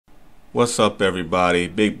What's up, everybody?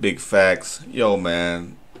 Big facts. Yo,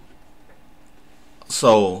 man.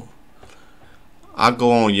 So, I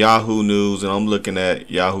go on Yahoo News and I'm looking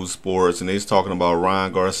at Yahoo Sports and they's talking about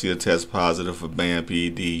Ryan Garcia test positive for banned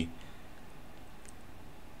PED.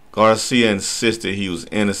 Garcia insisted he was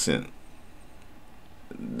innocent.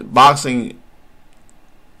 Boxing,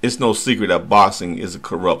 it's no secret that boxing is a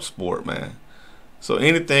corrupt sport, man. So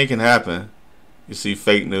anything can happen. You see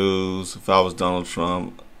fake news. If I was Donald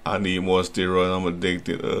Trump, I need more steroids. I'm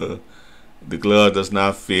addicted. The glove does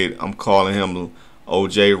not fit. I'm calling him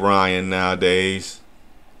OJ Ryan nowadays.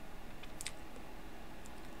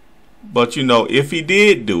 But you know, if he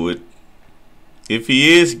did do it, if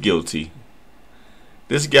he is guilty,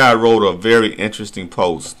 this guy wrote a very interesting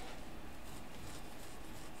post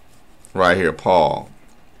right here, Paul.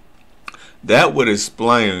 That would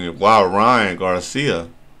explain why Ryan Garcia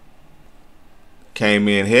came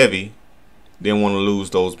in heavy, didn't want to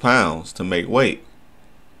lose those pounds to make weight.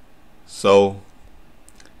 So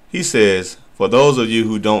he says, for those of you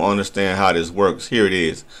who don't understand how this works, here it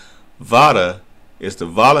is. Vada is the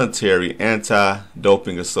Voluntary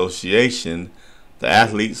Anti-Doping Association. The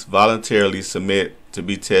athletes voluntarily submit to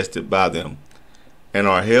be tested by them and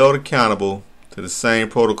are held accountable to the same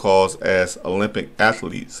protocols as Olympic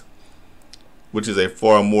athletes, which is a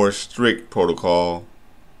far more strict protocol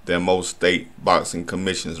than most state boxing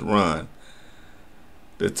commissions run.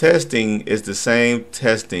 The testing is the same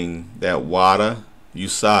testing that Vada,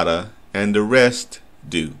 USADA, and the rest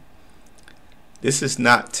do. This is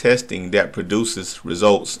not testing that produces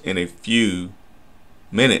results in a few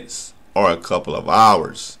minutes or a couple of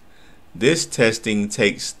hours. This testing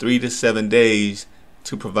takes 3 to 7 days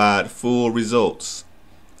to provide full results.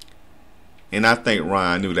 And I think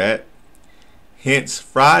Ryan knew that. Hence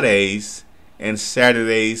Fridays and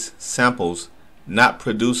Saturdays samples not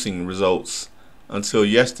producing results until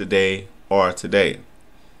yesterday or today.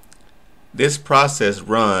 This process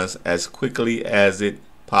runs as quickly as it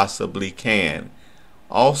possibly can.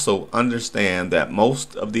 Also understand that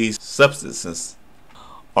most of these substances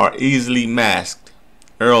are easily masked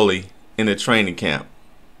early in the training camp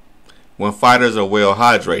when fighters are well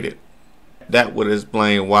hydrated. That would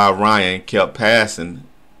explain why Ryan kept passing.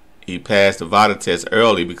 He passed the Vada test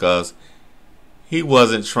early because he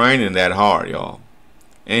wasn't training that hard, y'all,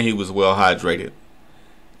 and he was well hydrated.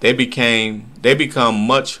 They become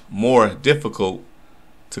much more difficult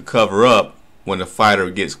to cover up when the fighter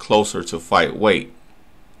gets closer to fight weight,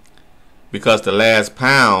 because the last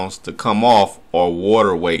pounds to come off are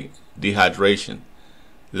water weight, dehydration,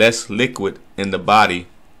 less liquid in the body,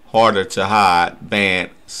 harder to hide banned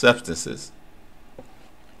substances.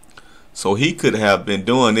 So he could have been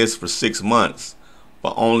doing this for 6 months,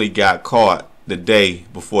 but only got caught the day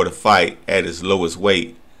before the fight at his lowest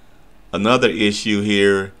weight. Another issue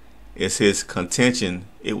here is his contention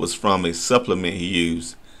it was from a supplement he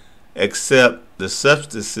used, except the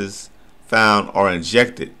substances found are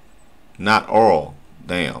injected, not oral.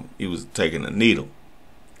 Damn, he was taking a needle.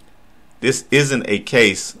 This isn't a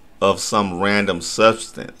case of some random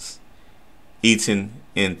substance eaten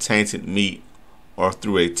in tainted meat or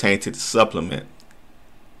through a tainted supplement.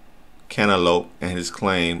 Canelo and his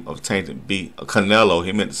claim of tainted beef, Canelo,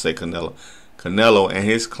 he meant to say Canelo. Canelo and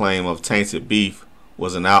his claim of tainted beef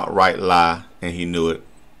was an outright lie, and he knew it.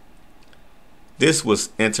 This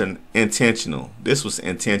was intentional. This was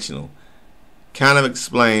intentional. Kind of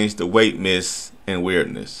explains the weight miss and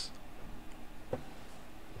weirdness.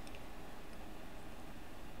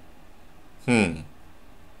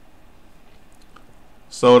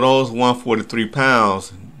 So those 143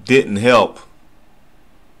 pounds didn't help.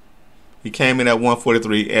 He came in at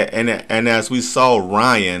 143, and as we saw,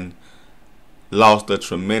 Ryan lost a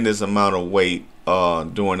tremendous amount of weight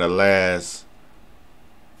during the last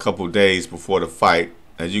couple days before the fight.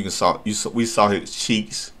 As you can we saw his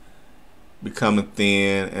cheeks becoming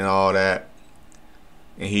thin and all that,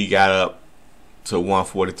 and he got up to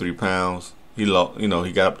 143 pounds. He got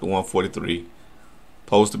up to 143.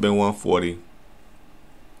 Supposed to be 140.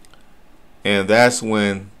 And that's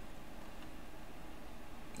when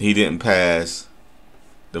he didn't pass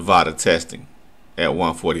the Vada testing at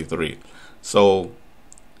 143. So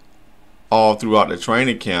all throughout the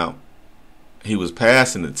training camp, he was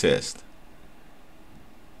passing the test.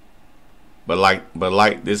 But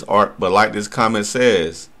like this comment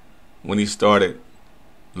says, when he started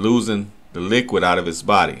losing the liquid out of his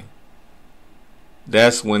body,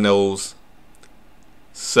 that's when those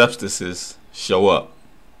substances show up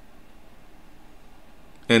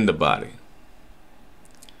in the body.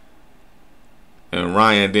 And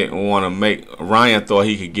Ryan thought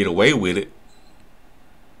he could get away with it.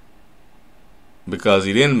 because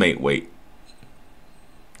he didn't make weight.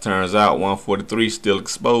 Turns out 143 still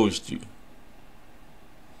exposed you.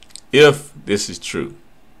 If this is true.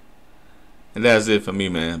 And that's it for me,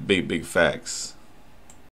 man. Big facts.